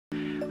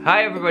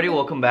Hi everybody,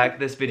 welcome back.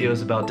 This video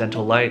is about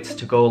dental lights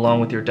to go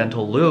along with your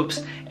dental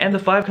loupes and the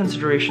 5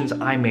 considerations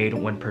I made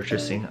when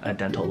purchasing a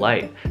dental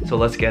light. So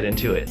let's get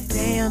into it.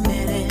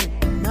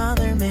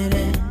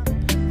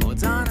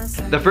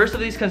 The first of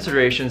these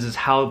considerations is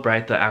how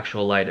bright the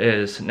actual light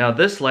is. Now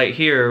this light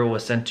here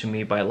was sent to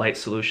me by Light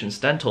Solutions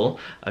Dental,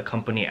 a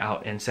company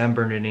out in San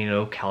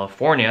Bernardino,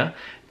 California.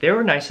 They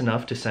were nice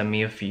enough to send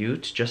me a few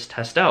to just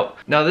test out.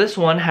 Now this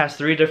one has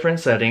 3 different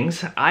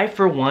settings. I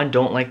for one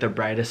don't like the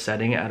brightest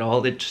setting at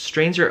all. It just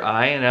strains your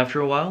eye and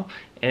after a while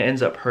it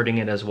ends up hurting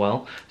it as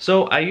well.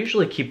 So I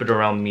usually keep it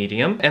around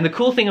medium. And the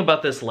cool thing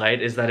about this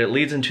light is that it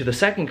leads into the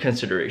second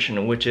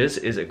consideration, which is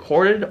it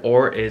corded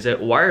or is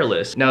it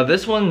wireless? Now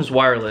this one's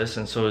wireless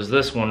and so is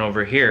this one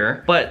over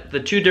here. But the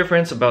 2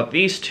 difference about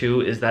these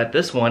 2 is that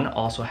this one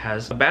also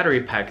has a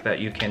battery pack that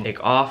you can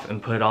take off and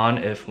put on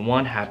if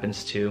one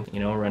happens to,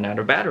 run out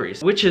of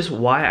batteries. Which is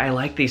why I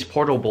like these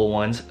portable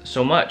ones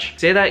so much.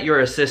 Say that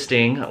you're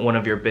assisting one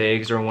of your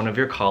bigs or one of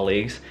your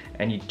colleagues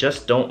and you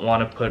just don't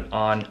want to put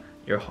on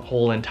your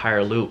whole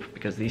entire loupe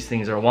because these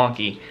things are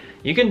wonky.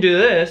 You can do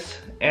this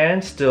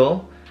and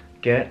still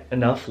get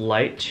enough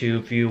light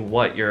to view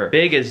what your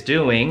big is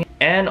doing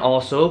and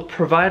also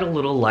provide a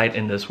little light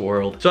in this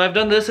world. So I've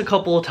done this a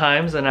couple of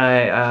times and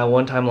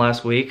one time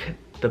last week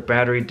the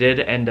battery did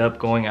end up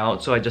going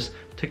out, so I just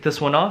took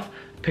this one off,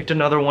 picked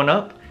another one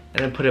up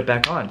and then put it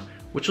back on,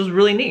 which was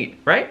really neat,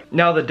 right?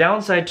 Now the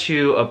downside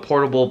to a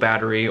portable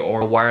battery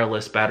or a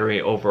wireless battery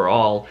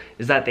overall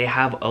is that they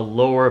have a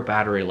lower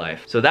battery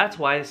life. So that's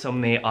why some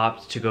may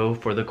opt to go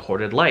for the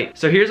corded light.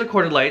 So here's a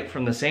corded light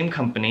from the same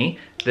company.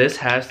 This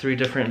has 3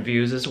 different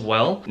views as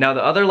well. Now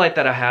the other light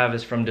that I have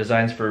is from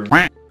Designs for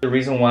The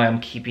reason why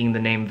I'm keeping the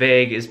name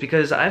vague is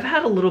because I've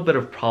had a little bit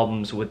of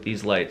problems with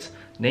these lights.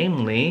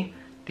 Namely,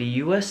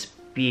 the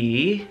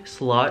USB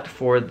slot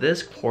for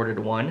this corded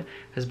one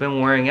has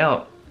been wearing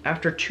out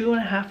after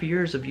 2.5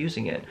 years of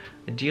using it.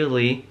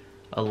 Ideally,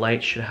 a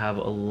light should have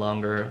a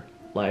longer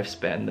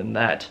lifespan than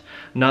that.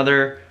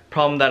 Another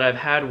problem that I've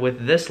had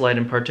with this light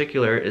in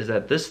particular is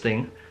that this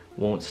thing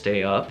won't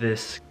stay up,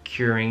 this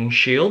curing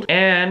shield.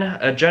 And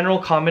a general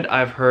comment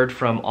I've heard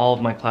from all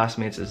of my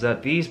classmates is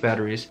that these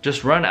batteries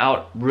just run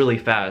out really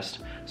fast.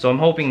 So I'm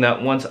hoping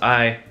that once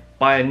I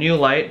buy a new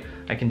light,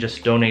 I can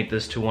just donate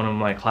this to one of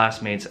my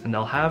classmates and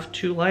they'll have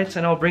 2 lights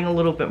and I'll bring a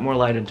little bit more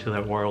light into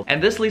their world.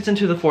 And this leads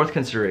into the 4th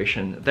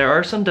consideration. There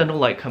are some dental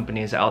light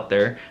companies out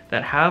there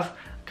that have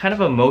kind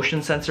of a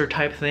motion sensor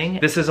type thing.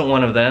 This isn't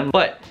one of them,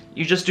 but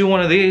you just do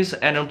one of these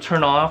and it'll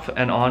turn off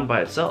and on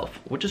by itself,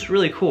 which is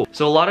really cool.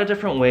 So a lot of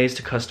different ways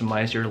to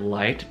customize your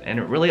light, and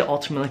it really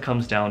ultimately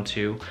comes down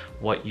to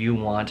what you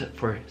want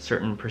for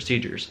certain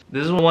procedures.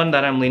 This is one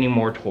that I'm leaning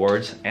more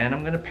towards, and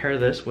I'm gonna pair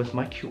this with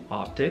my Q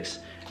optics,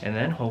 and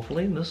then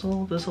hopefully this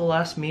will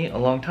last me a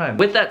long time.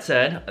 With that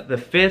said, the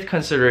 5th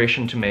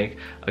consideration to make,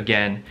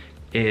 again,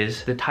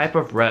 is the type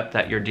of rep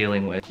that you're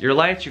dealing with. Your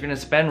lights, you're gonna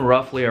spend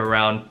roughly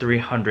around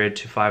 $300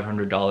 to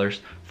 $500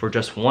 for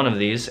just one of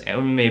these,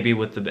 and maybe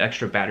with the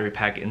extra battery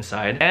pack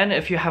inside. And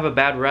if you have a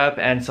bad rep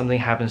and something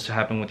happens to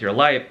happen with your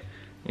light,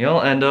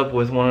 you'll end up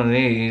with one of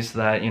these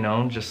that,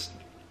 just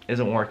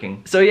isn't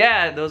working. So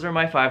yeah, those are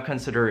my 5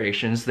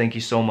 considerations. Thank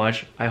you so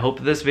much. I hope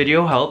this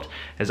video helped.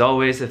 As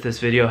always, if this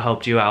video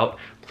helped you out,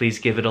 please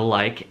give it a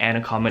like and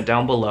a comment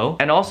down below.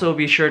 And also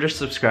be sure to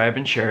subscribe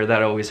and share.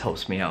 That always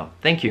helps me out.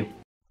 Thank you.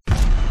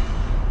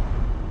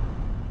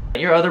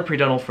 Your other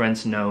pre-dental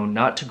friends know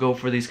not to go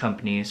for these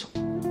companies